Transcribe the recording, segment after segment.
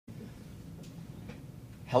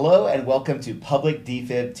Hello and welcome to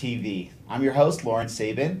PublicDefib.TV. I'm your host, Lauren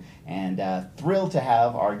Sabin, and thrilled to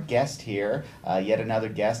have our guest here, yet another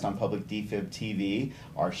guest on PublicDefib.TV,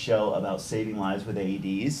 our show about saving lives with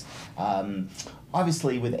AEDs.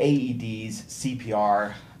 Obviously, with AEDs,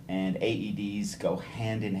 CPR and AEDs go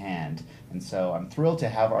hand in hand. And so I'm thrilled to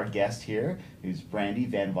have our guest here, who's Brandie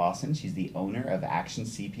Van Vossen. She's the owner of Action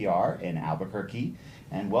CPR in Albuquerque.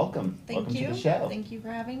 And welcome. Welcome to the show. Thank you for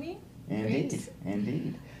having me. Indeed, Great.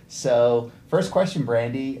 indeed. So, first question,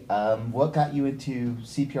 Brandie, what got you into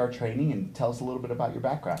CPR training, and tell us a little bit about your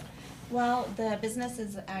background. Well, the business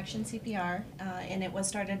is Action CPR, and it was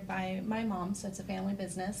started by my mom, so it's a family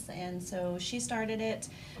business. And so she started it,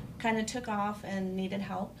 kind of took off and needed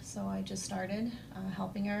help, so I just started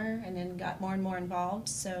helping her and then got more and more involved.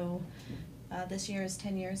 So this year is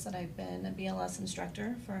 10 years that I've been a BLS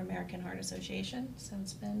instructor for American Heart Association, so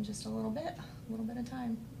it's been just a little bit of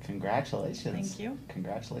time. Congratulations. Thank you.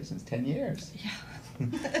 Congratulations, 10 years. Yeah.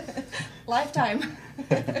 Lifetime.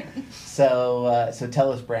 So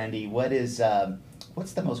tell us, Brandie, what's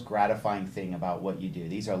the most gratifying thing about what you do?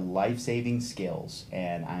 These are life-saving skills,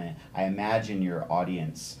 and I imagine your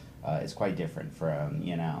audience is quite different from,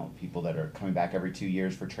 people that are coming back every 2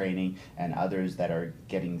 years for training and others that are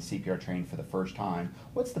getting CPR trained for the first time.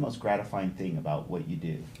 What's the most gratifying thing about what you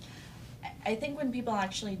do? I think when people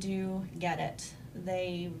actually do get it,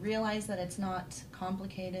 they realize that it's not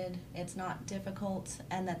complicated, it's not difficult,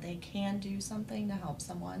 and that they can do something to help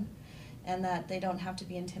someone, and that they don't have to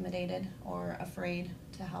be intimidated or afraid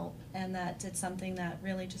to help, and that it's something that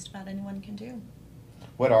really just about anyone can do.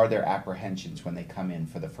 What are their apprehensions when they come in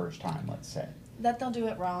for the first time, let's say? That they'll do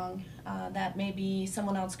it wrong, that maybe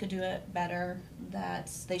someone else could do it better,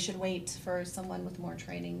 that they should wait for someone with more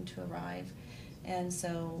training to arrive. And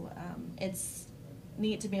so it's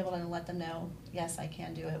neat to be able to let them know, yes, I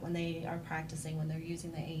can do it when they are practicing, when they're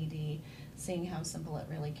using the AED, seeing how simple it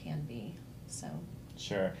really can be. So.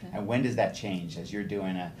 Sure. Yeah. And when does that change as you're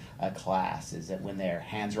doing a class? Is it when their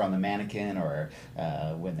hands are on the mannequin, or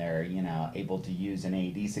when they're able to use an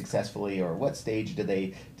AED successfully, or what stage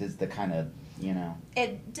does the kind of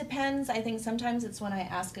It depends. I think sometimes it's when I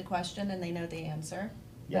ask a question and they know the answer.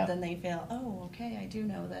 Yeah. But then they feel, oh, okay, I do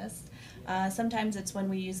know this. Sometimes it's when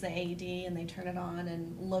we use the AED and they turn it on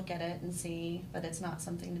and look at it and see, but it's not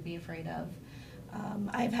something to be afraid of.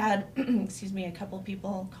 I've had, a couple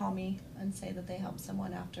people call me and say that they helped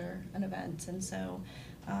someone after an event, and so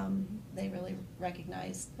they really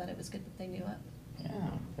recognized that it was good that they knew it.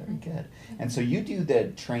 Yeah, very good. And so you do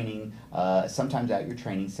the training sometimes at your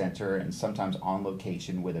training center and sometimes on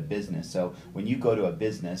location with a business. So when you go to a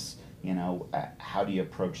business, how do you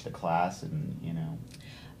approach the class and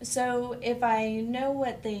So if I know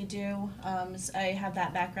what they do, I have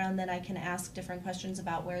that background, then I can ask different questions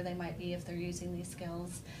about where they might be if they're using these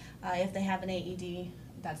skills. If they have an AED,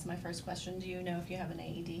 that's my first question. Do you know if you have an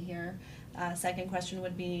AED here? Second question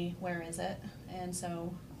would be, where is it? And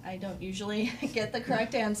so I don't usually get the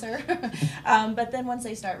correct answer. But then once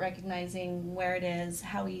they start recognizing where it is,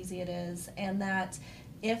 how easy it is, and that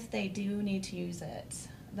if they do need to use it,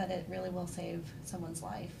 that it really will save someone's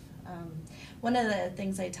life. One of the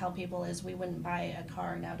things I tell people is we wouldn't buy a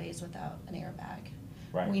car nowadays without an airbag.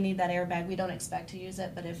 Right. We need that airbag. We don't expect to use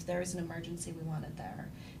it, but if there's an emergency, we want it there.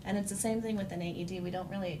 And it's the same thing with an AED. We don't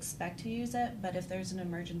really expect to use it, but if there's an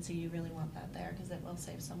emergency, you really want that there because it will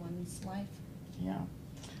save someone's life. Yeah.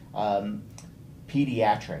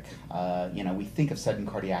 Pediatric, we think of sudden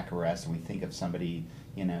cardiac arrest and we think of somebody,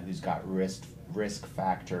 who's got risk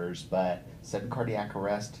factors, but sudden cardiac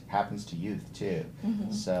arrest happens to youth too.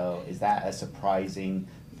 Mm-hmm. So is that a surprising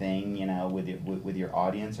thing, with your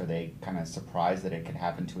audience? Are they kind of surprised that it could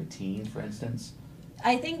happen to a teen, for instance?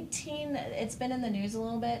 I think it's been in the news a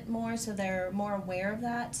little bit more, so they're more aware of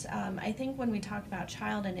that. I think when we talk about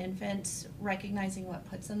child and infant, recognizing what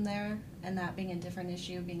puts them there, and that being a different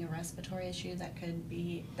issue, being a respiratory issue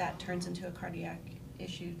that turns into a cardiac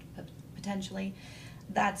issue potentially,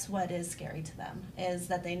 that's what is scary to them, is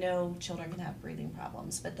that they know children can have breathing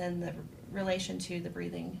problems, but then the relation to the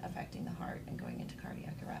breathing affecting the heart and going into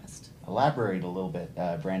cardiac arrest. Elaborate a little bit,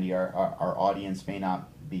 Brandie. Our audience may not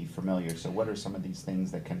be familiar, so what are some of these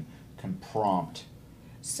things that can prompt?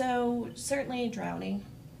 So certainly drowning,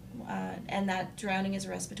 and that drowning is a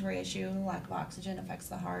respiratory issue. Lack of oxygen affects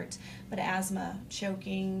the heart, but asthma,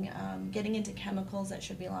 choking, getting into chemicals that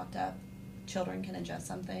should be locked up. Children can ingest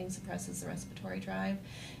something, suppresses the respiratory drive.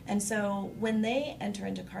 And so when they enter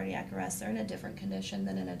into cardiac arrest, they're in a different condition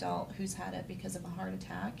than an adult who's had it because of a heart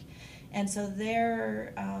attack. And so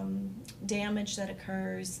their damage that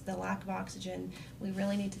occurs, the lack of oxygen, we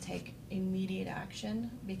really need to take immediate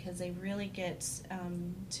action because they really get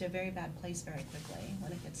to a very bad place very quickly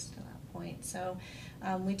when it gets to that point. So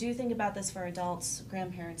we do think about this for adults,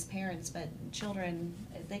 grandparents, parents, but children,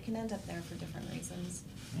 they can end up there for different reasons.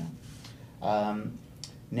 Yeah.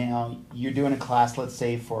 Now, you're doing a class, let's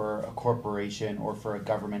say, for a corporation or for a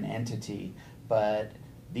government entity, but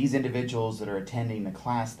these individuals that are attending the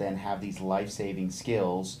class then have these life-saving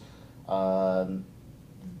skills.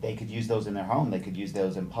 They could use those in their home. They could use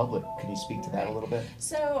those in public. Can you speak to that a little bit?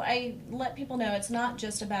 So I let people know it's not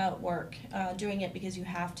just about work, doing it because you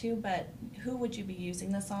have to, but who would you be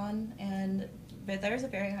using this on? But there's a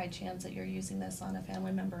very high chance that you're using this on a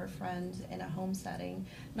family member or friend in a home setting,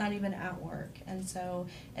 not even at work. And so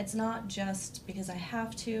it's not just because I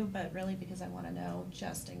have to, but really because I want to know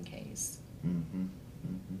just in case. Mm-hmm.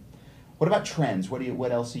 Mm-hmm. What about trends?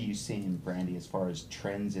 What else are you seeing, Brandie, as far as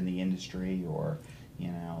trends in the industry or,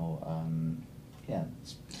 yeah.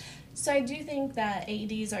 So I do think that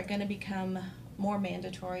AEDs are going to become more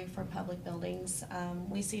mandatory for public buildings.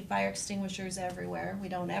 We see fire extinguishers everywhere. We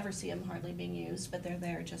don't ever see them hardly being used, but they're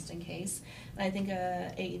there just in case. And I think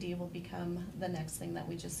a AED will become the next thing that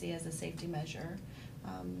we just see as a safety measure.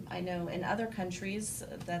 I know in other countries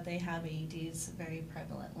that they have AEDs very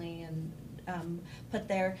prevalently and put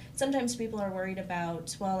there. Sometimes people are worried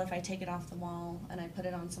about, well, if I take it off the wall and I put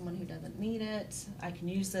it on someone who doesn't need it, I can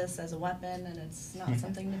use this as a weapon, and it's not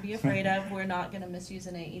something to be afraid of. We're not going to misuse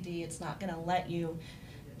an AED. It's not going to let you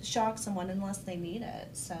shock someone unless they need it.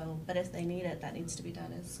 So, but if they need it, that needs to be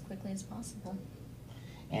done as quickly as possible.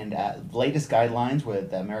 And latest guidelines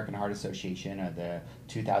with the American Heart Association are the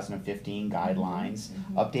 2015 guidelines.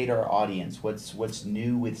 Mm-hmm. Update our audience. What's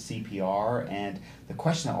new with CPR? And the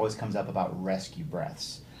question that always comes up about rescue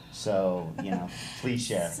breaths. So, please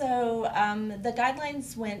share. So the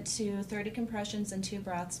guidelines went to 30 compressions and 2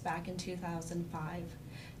 breaths back in 2005.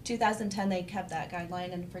 2010 they kept that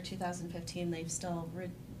guideline, and for 2015 they've still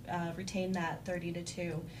retained that 30 to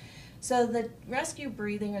 2. So the rescue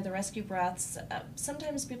breathing or the rescue breaths,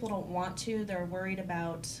 sometimes people don't want to. They're worried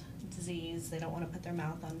about disease. They don't want to put their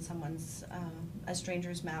mouth on a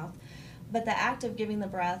stranger's mouth. But the act of giving the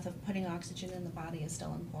breath, of putting oxygen in the body is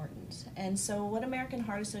still important. And so what American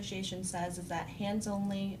Heart Association says is that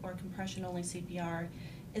hands-only or compression-only CPR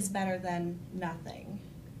is better than nothing.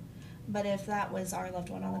 But if that was our loved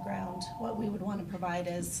one on the ground, what we would want to provide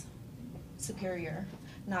is superior,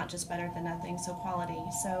 not just better than nothing, so quality.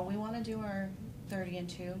 So we want to do our 30 and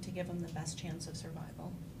 2 to give them the best chance of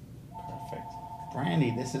survival. Perfect.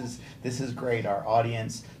 Brandie, this is great. Our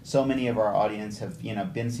audience, so many of our audience have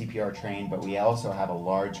been CPR trained, but we also have a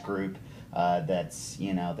large group that's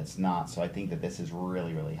not. So I think that this is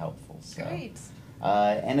really, really helpful. So, great.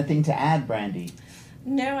 Anything to add, Brandie?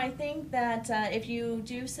 No, I think that if you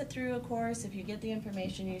do sit through a course, if you get the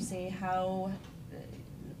information, you see how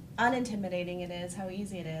unintimidating it is, how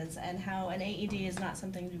easy it is, and how an AED is not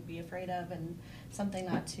something to be afraid of and something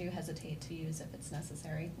not to hesitate to use if it's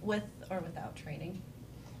necessary, with or without training.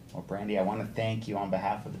 Well, Brandie, I want to thank you on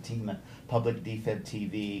behalf of the team at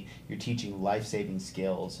PublicDefib.TV. You're teaching life-saving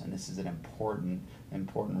skills, and this is an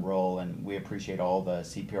important role, and we appreciate all the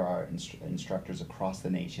CPR instructors across the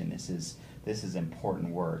nation. This is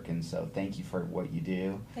important work, and so thank you for what you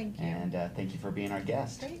do. Thank you. And thank you for being our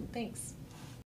guest. Great, thanks.